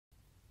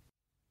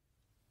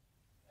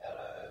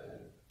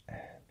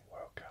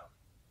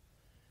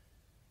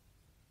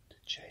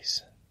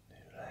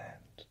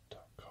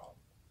jasonnewland.com.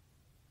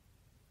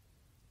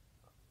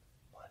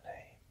 My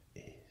name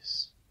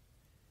is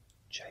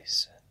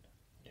Jason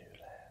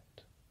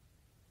Newland.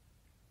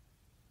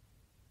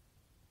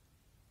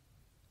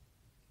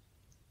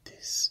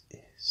 This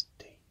is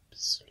Deep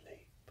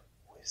Sleep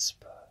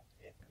Whisper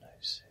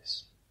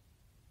Hypnosis.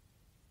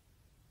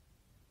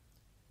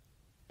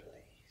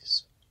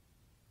 Please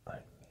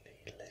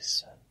only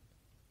listen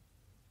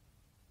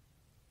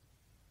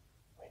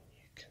when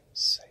you can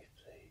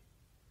safely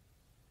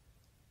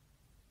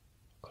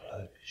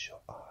close your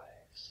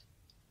eyes.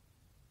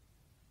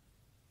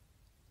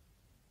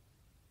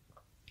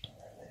 And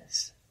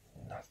there's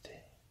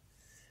nothing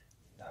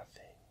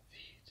for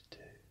you to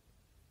do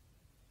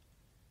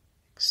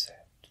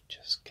except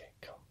just get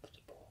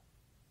comfortable,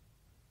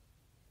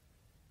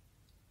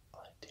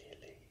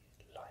 ideally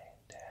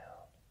lying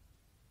down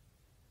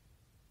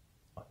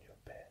on your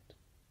bed.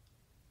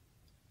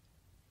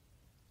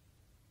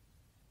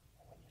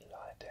 When you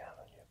lie down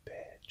on your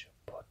bed, your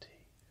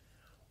body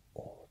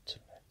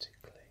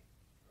automatically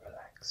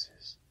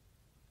relaxes,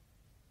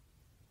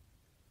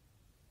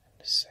 and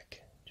the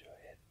second your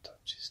head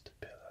touches the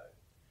pillow,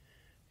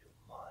 your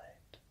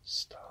mind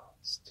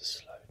starts to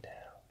slow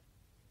down.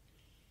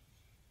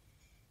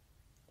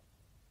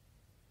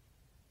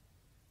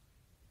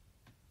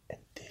 And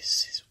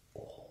this is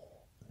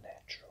all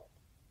natural.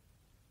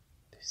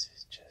 This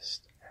is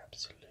just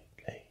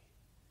absolutely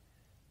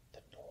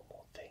the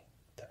normal thing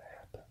that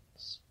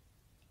happens,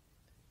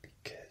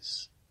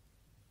 because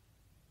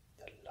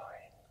the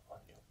lying on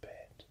your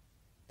bed,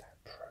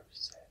 that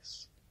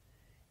process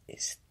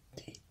is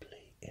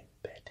deeply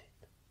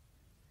embedded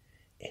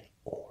in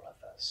all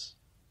of us.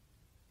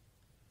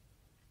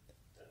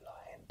 The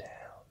lying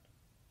down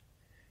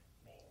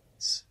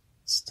means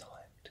it's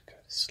time to go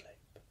to sleep.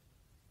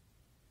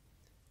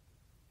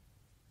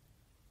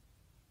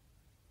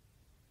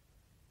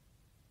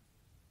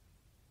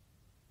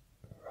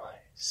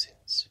 Right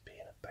since being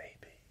a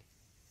baby,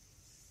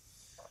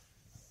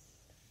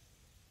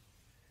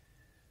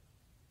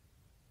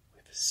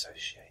 we've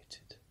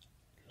associated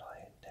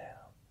lying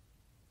down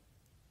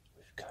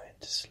with going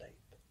to sleep.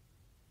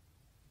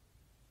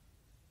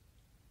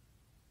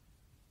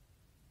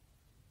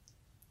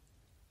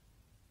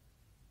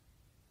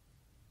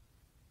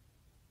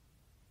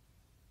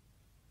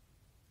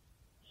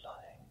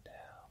 Lying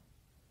down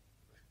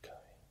with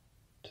going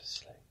to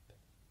sleep.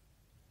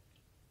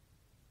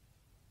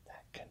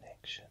 That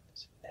connection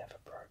is never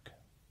broken.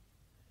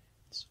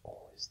 It's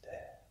always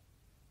there.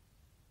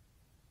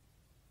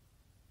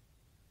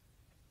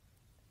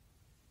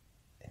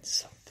 It's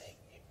something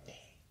you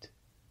need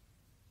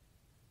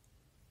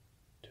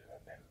to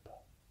remember,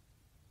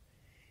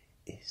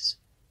 is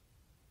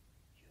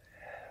you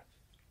have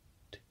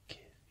to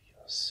give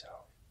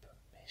yourself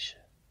permission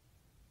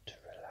to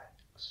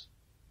relax.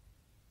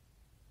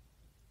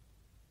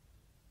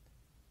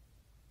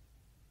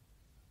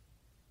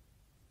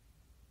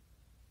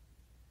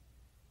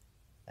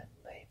 And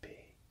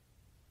maybe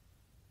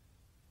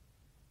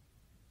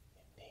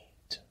you need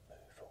to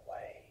move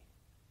away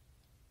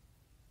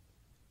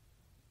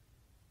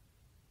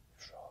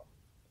from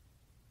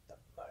the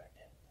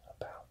moaning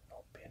about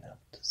not being able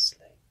to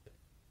sleep.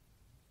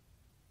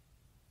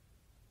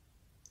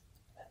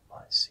 That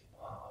might seem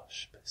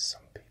harsh, but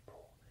some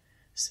people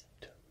seem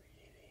to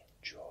really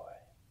enjoy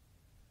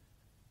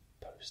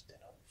posting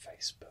on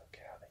Facebook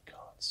how they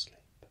can't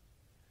sleep,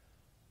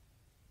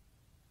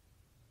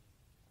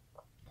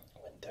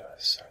 when there are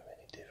so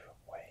many different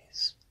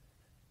ways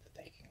that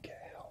they can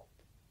get help.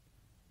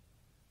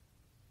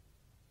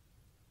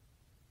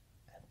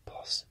 And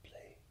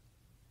possibly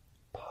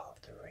part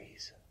of the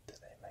reason that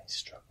they may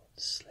struggle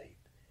to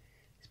sleep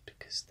is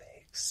because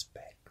they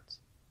expect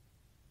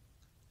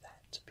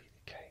that to be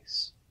the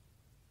case.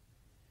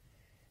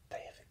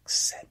 They have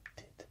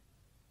accepted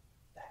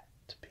that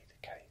to be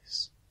the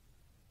case,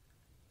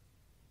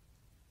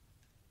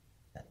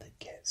 and they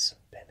get some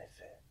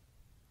benefit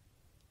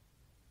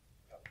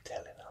from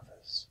telling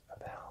others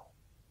about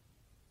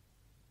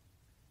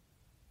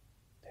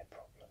their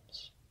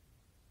problems.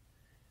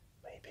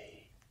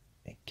 Maybe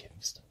it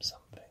gives them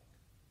something.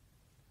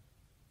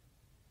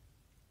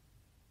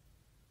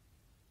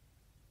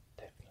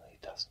 Definitely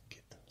doesn't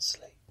give them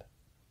sleep.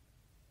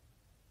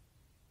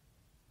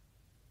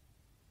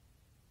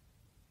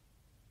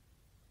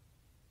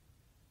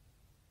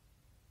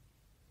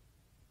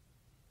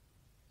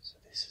 So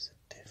this is a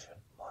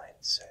different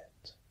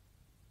mindset.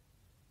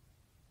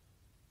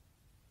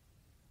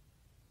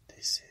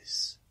 This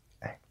is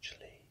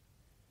actually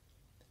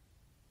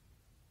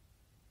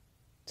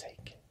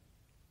taking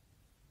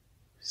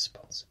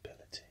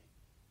responsibility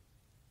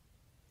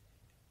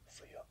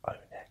for your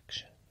own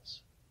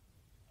actions,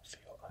 for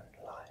your own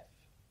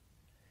life,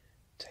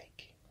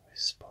 taking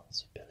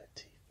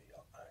responsibility for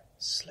your own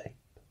sleep.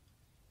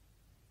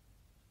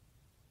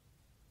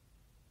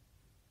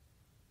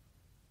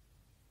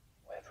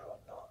 Whether or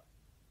not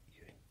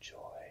you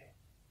enjoy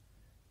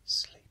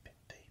sleeping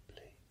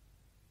deeply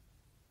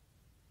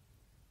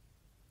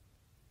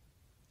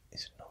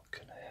is not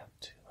going to have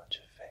too much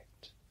effect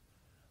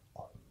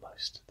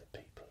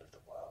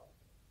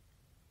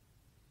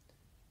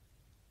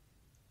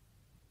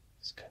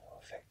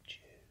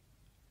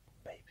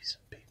maybe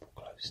some people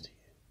close to you.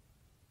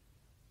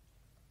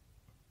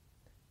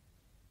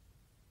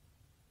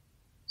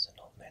 So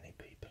not many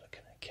people are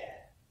going to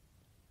care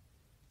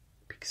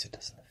because it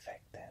doesn't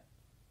affect them.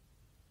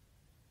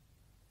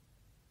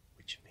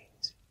 Which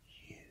means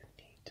you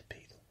need to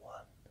be the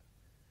one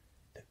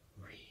that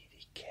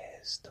really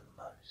cares the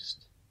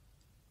most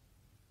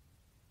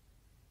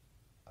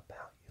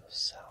about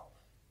yourself,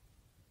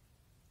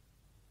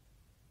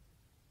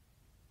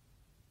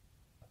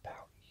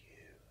 about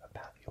you,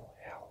 about your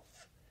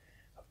health,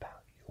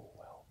 about your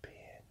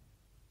well-being.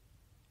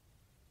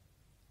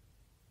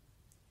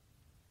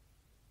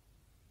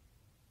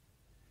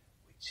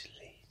 Which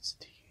leads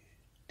to you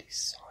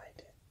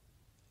deciding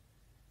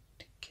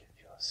to give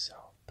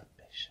yourself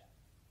permission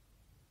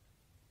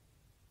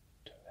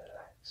to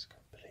relax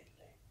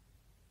completely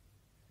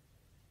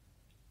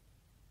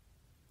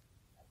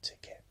and to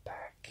get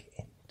back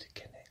into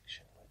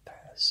connection with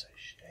that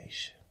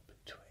association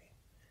between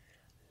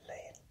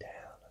laying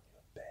down on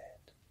your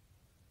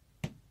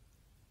bed,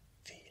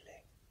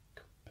 feeling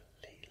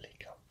completely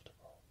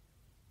comfortable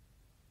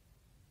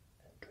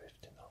and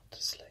drifting off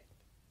to sleep.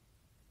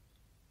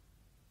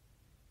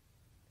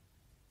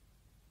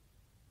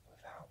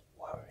 Without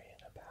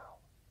worrying about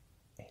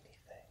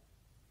anything,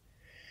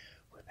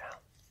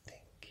 without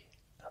thinking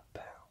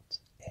about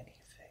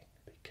anything,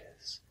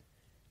 because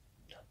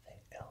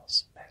nothing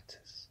else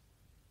matters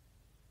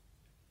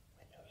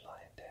when you're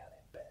lying down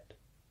in bed.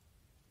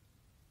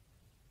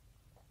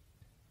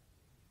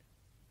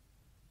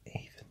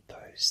 Even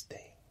those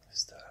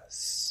things that are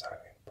so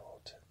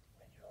important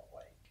when you're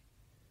awake.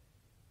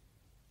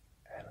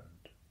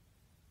 And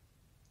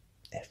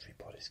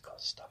everybody's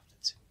got stuff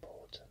that's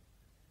important.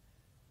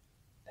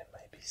 There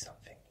may be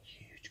something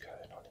huge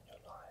going on in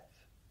your life.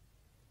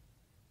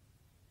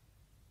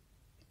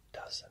 It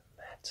doesn't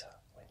matter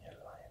when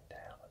you're lying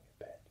down on your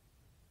bed.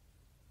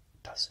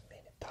 It doesn't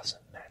mean it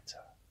doesn't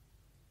matter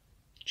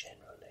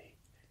generally,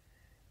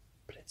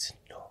 but it's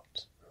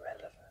not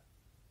relevant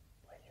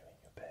when you're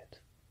in your bed.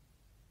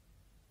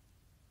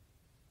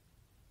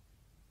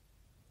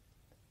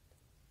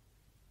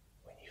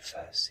 When you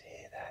first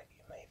hear that,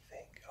 you may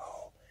think,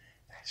 oh,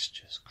 that's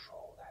just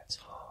cruel, that's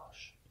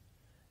harsh.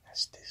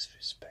 That's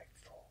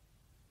disrespectful.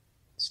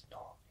 It's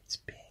not. It's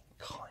being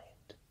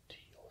kind to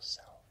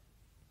yourself.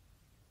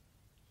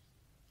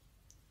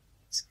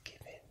 It's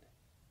giving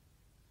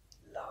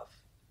love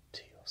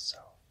to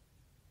yourself.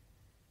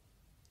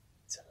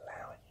 It's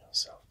allowing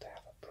yourself to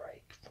have a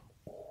break from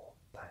all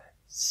that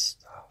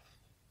stuff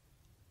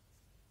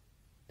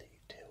that you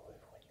deal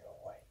with when you're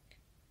awake.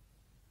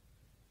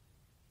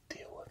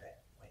 Deal with it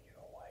when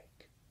you're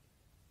awake,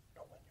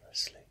 not when you're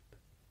asleep,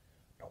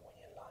 not when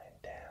you're lying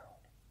down.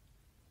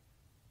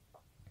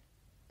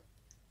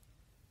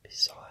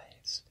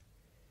 Besides,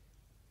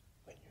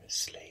 when you're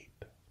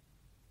asleep,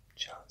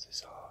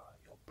 chances are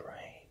your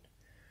brain,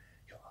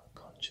 your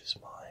unconscious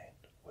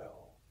mind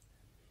will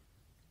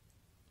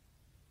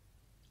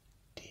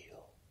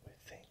deal with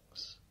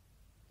things,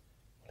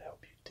 will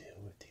help you deal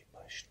with the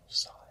emotional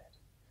side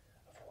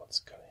of what's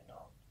going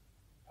on,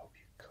 help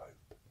you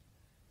cope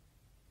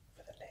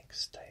for the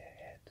next day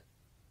ahead,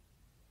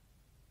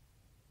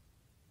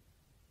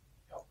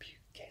 help you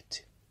get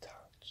in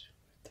touch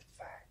with the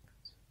fact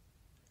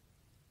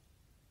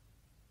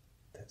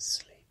that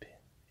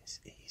sleeping is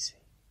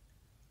easy,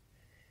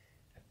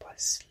 and by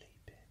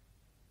sleeping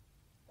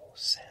more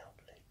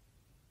soundly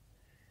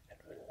and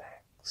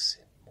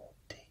relaxing more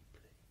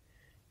deeply,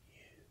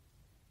 you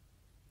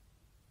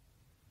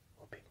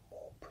will be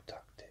more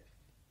productive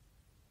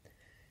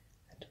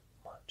and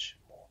much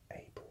more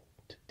able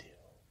to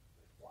deal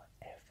with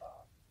whatever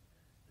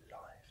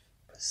life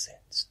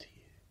presents to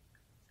you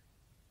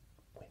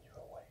when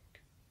you're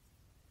awake.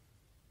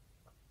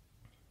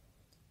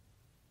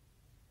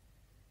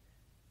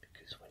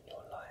 Because when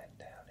you're lying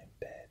down in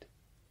bed,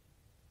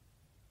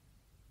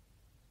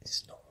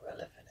 it's not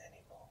relevant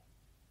anymore.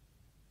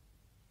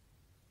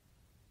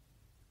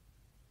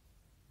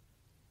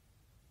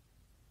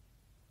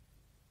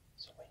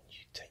 So when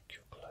you take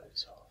your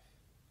clothes off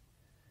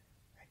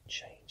and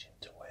change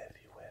into whatever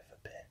you wear for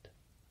bed,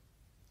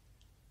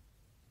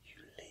 you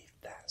leave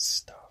that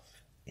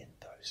stuff in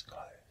those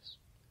clothes.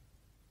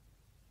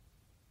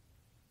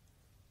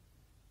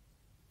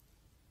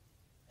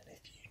 And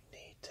if you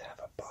need to have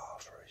a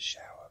bath or a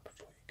shower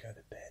before you go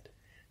to bed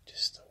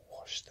just to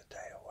wash the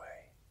day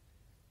away,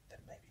 then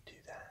maybe do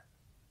that.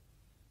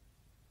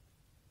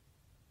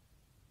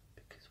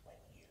 Because when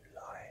you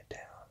lie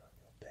down on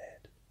your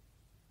bed,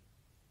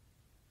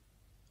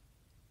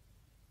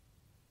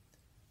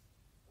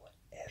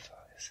 whatever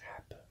has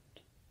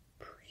happened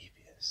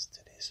previous to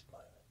this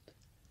moment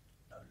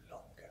no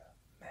longer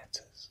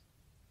matters.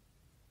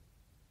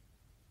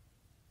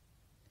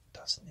 It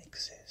doesn't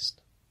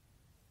exist.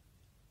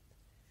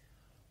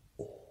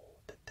 All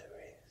that there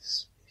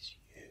is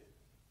you,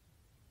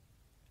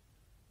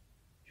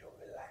 your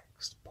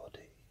relaxed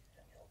body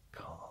and your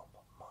calm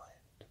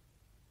mind.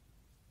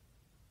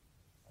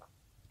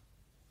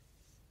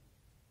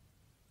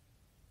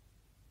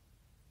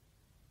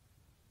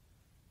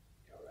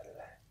 Your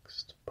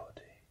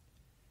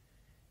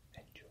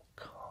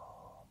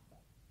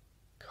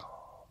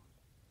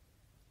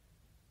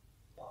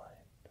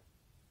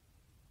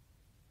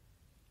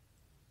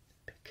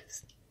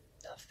because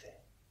nothing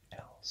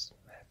else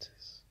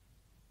matters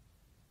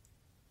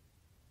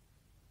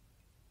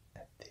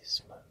at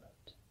this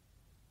moment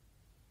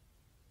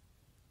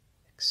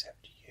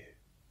except you.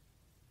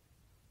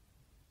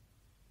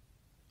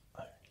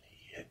 Only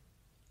you.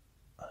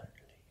 Only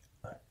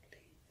you.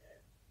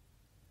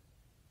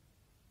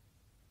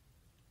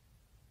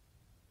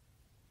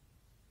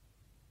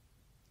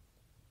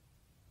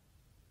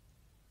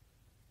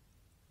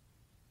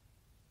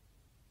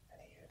 And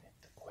even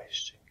if the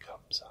question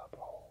comes up,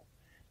 oh,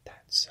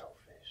 that's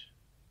selfish,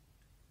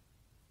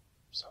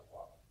 so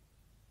what?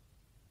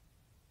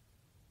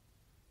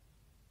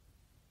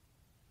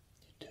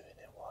 You're doing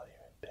it while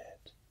you're in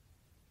bed.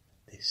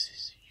 This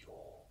is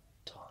your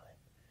time.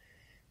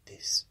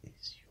 This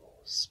is your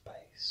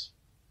space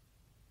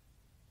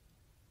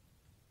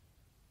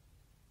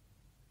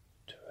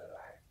to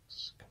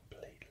relax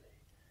completely,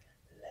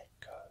 let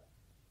go.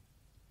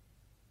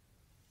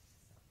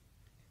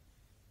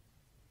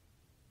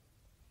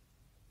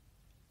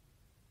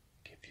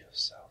 Give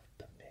yourself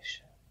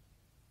permission.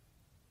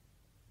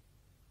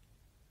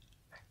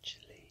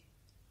 Actually,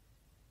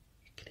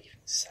 you could even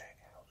say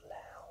it out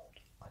loud.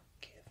 I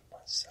give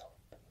myself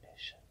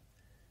permission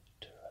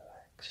to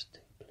relax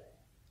deeply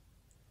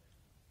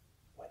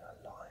when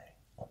I lie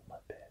on my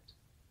bed.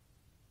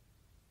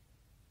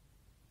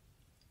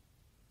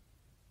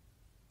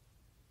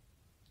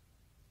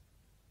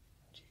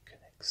 And you can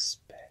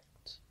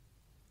expect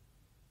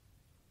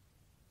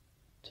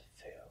to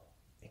feel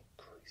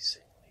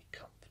increasingly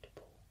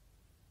comfortable,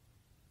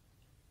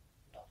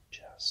 not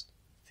just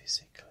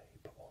physically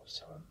but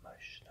also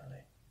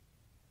emotionally,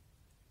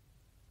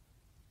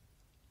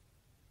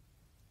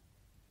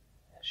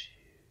 as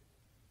you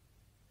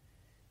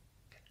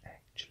can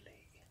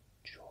actually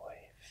enjoy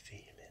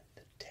feeling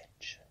the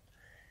tension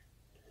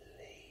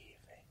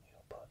leaving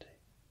your body,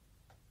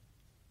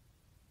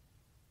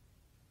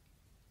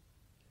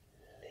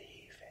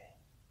 leaving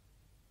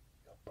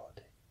your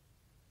body,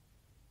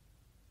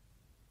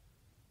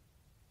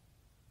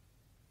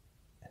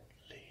 and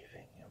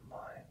leaving your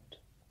mind,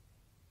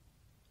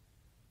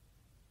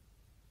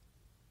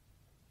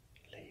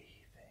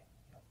 leaving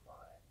your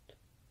mind,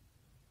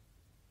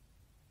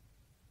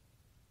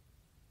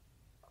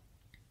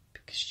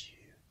 because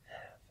you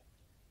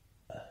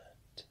have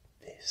earned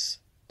this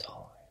time.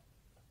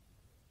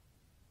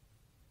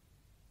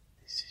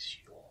 This is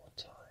your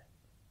time.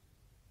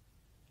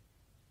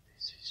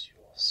 This is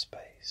your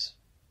space.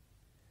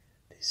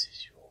 This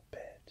is your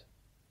bed.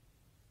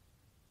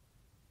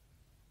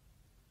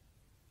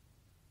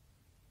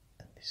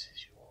 And this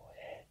is your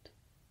head.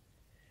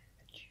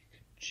 And you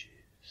can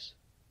choose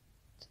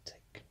to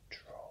take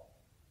control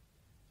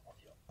of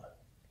your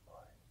own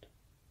mind.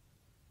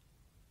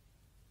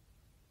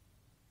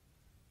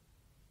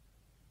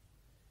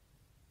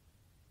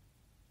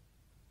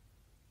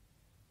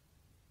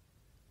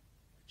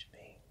 Which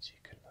means you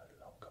can no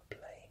longer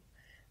blame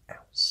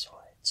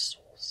outside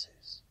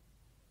sources.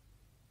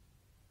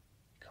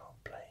 You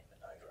can't blame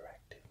an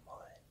overactive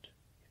mind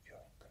if you're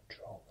in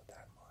control of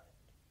that mind.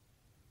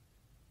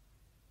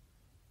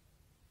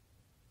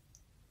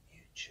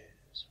 You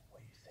choose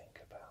what you think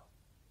about.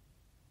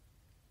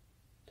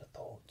 The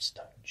thoughts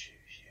don't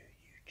choose you,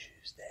 you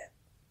choose them.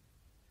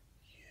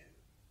 You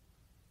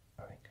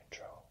are in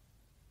control.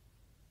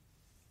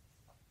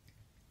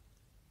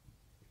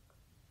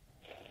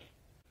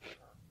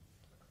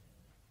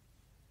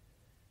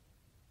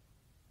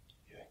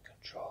 You're in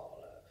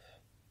control of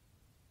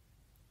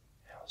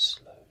how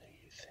slowly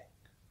you think.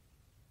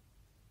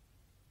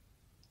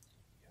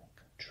 You're in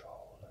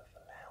control of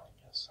allowing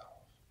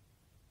yourself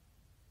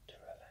to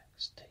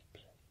relax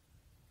deeply.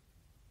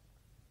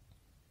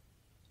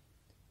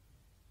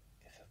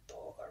 If a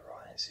thought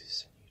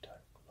arises and you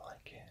don't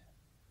like it,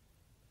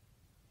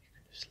 you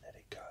can just let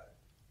it go,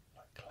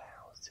 like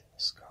clouds in the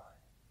sky.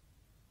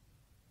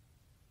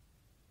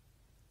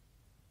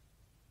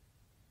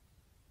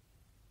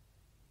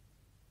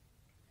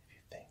 If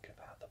you think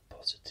about the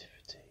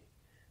positivity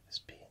as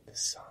being the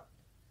sun,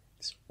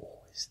 it's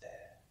always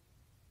there.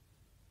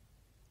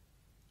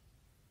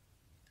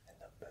 And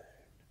the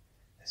moon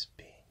as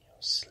being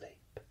your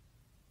sleep,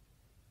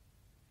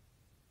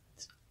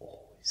 it's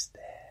always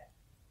there,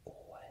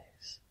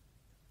 always.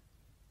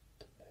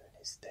 The moon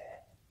is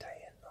there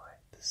day and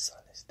night, the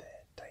sun is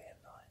there day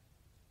and night.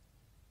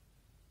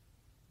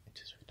 It's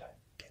just we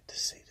don't get to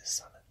see the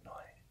sun at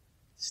night,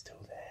 it's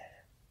still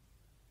there.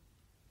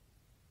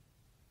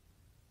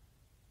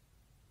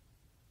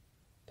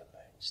 The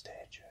moon's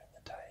there during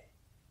the day,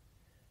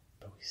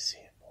 but we see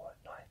it more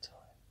at night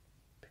time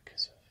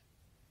because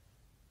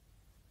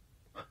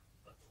of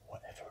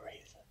whatever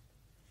reason.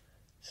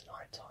 It's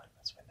night time,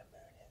 that's when the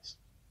moon is.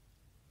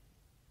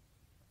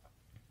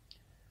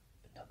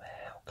 But no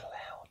matter how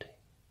cloudy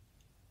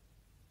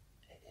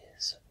it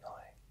is at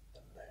night,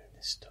 the moon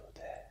is still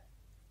there.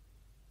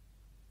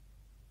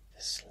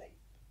 The sleep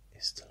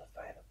is still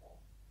available.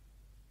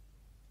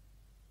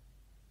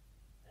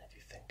 And if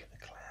you think of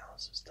the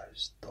clouds as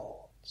those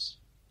thoughts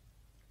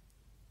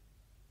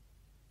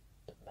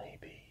that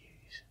maybe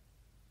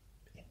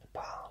in the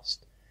past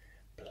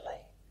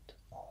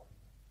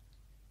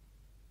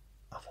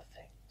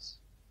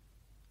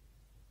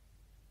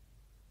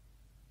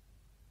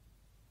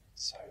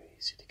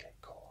easy to get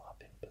caught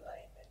up in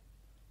blaming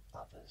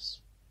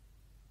others,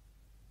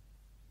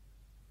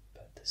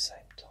 but at the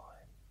same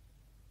time,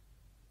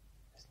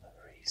 there's no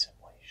reason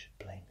why you should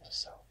blame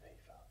yourself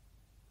either.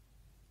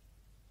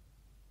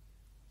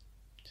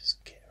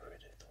 Just get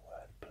rid of the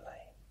word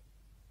blame.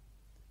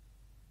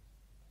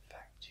 In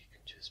fact, you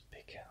can just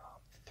pick it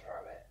up,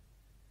 throw it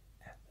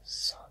at the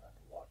sun and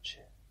watch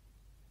it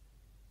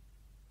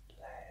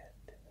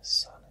land in the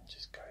sun and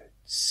just go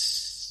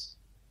tss,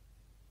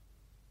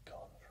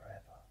 gone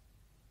forever.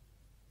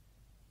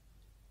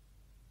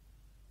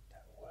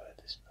 That word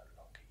is no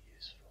longer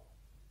useful.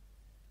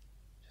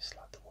 Just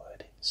like the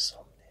word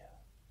insomnia.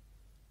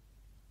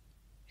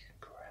 You can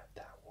grab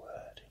that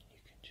word and you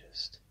can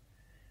just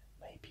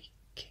maybe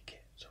kick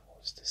it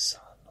towards the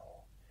sun,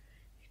 or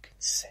you can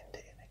send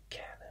it in a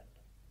cannon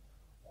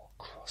or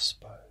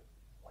crossbow,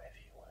 whatever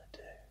you want to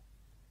do.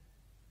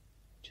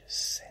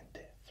 Just send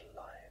it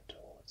flying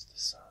towards the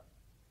sun,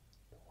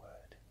 the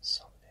word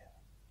insomnia.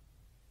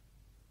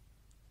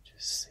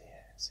 Just see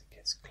it as it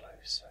gets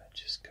closer, it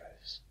just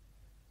goes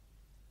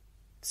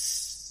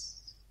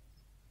tss,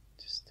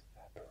 just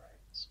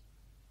evaporates,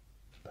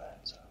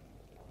 burns up.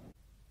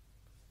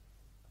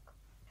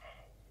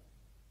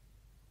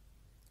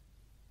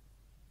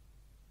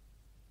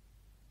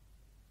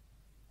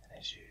 And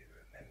as you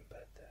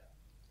remember that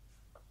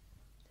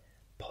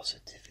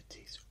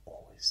positivity's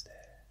always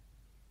there,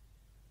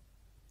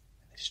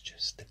 and it's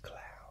just the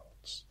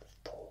clouds,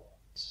 the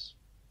thoughts,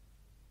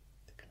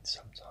 that can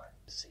sometimes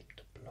seem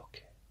to block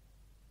it,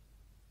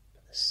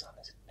 but the sun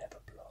is never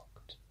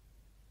blocked.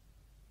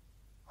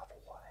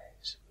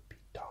 Otherwise it would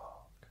be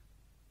dark,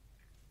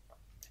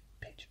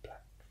 pitch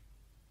black.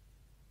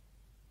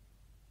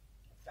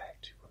 In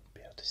fact, you wouldn't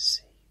be able to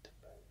see the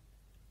moon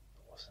if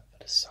it wasn't for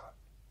the sun.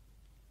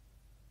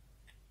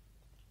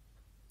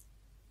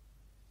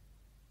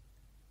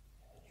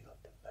 And when you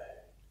got the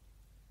moon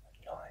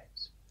at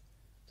night,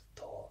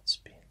 the thoughts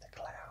being the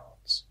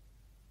clouds,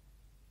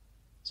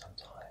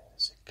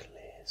 sometimes a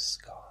clear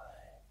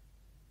sky,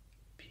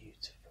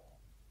 beautiful,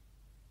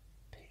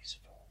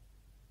 peaceful,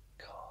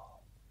 calm,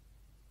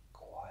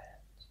 quiet.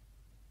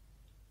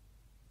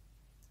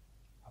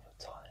 Other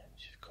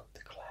times you've got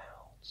the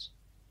clouds,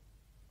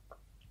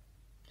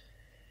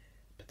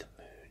 but the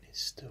moon is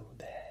still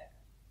there.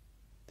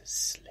 The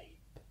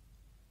sleep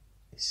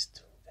is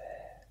still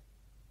there.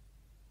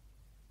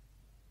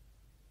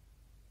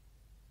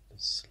 The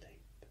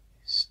sleep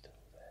is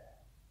still there,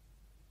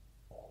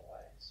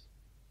 always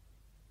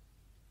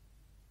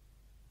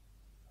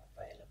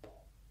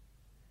available.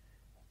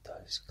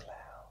 Those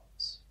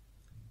clouds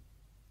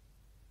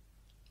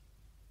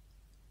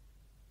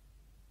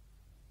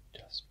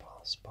just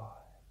pass by.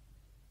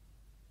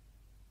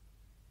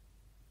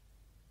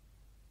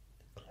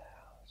 The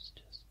clouds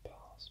just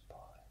pass by.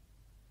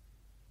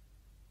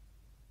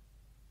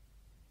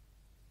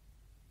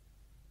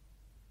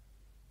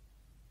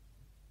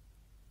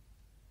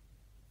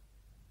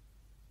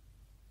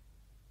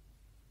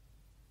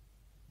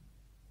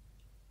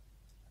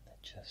 And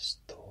they're just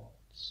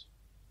thoughts.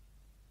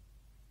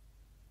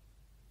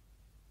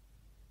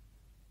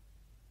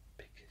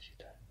 Because you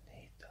don't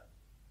need them,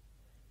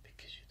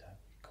 because you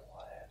don't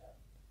require them.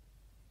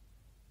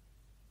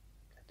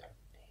 They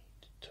don't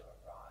need to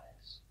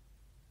arise.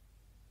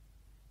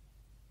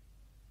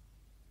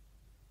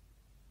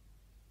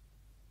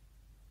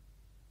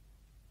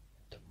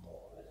 The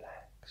more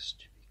relaxed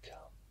you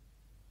become,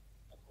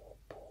 the more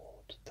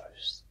bored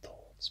those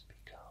thoughts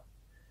become,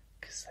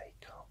 because they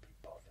can't be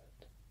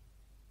bothered,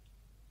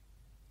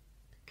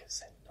 because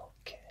they're not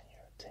getting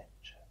your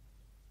attention.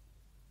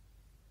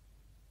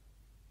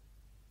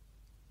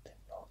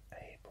 They're not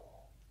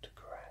able to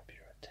grab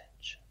your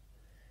attention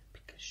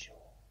because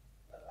you're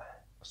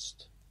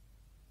relaxed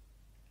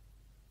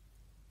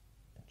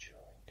and you're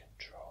in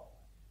control.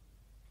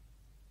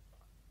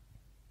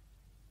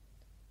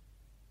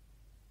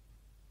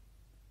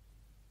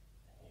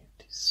 And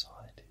you've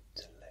decided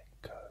to let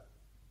go.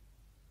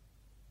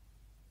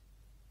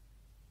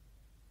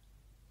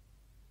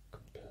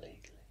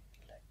 Completely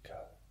let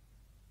go.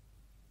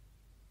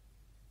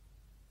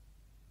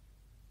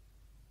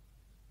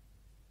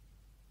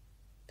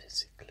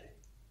 Physically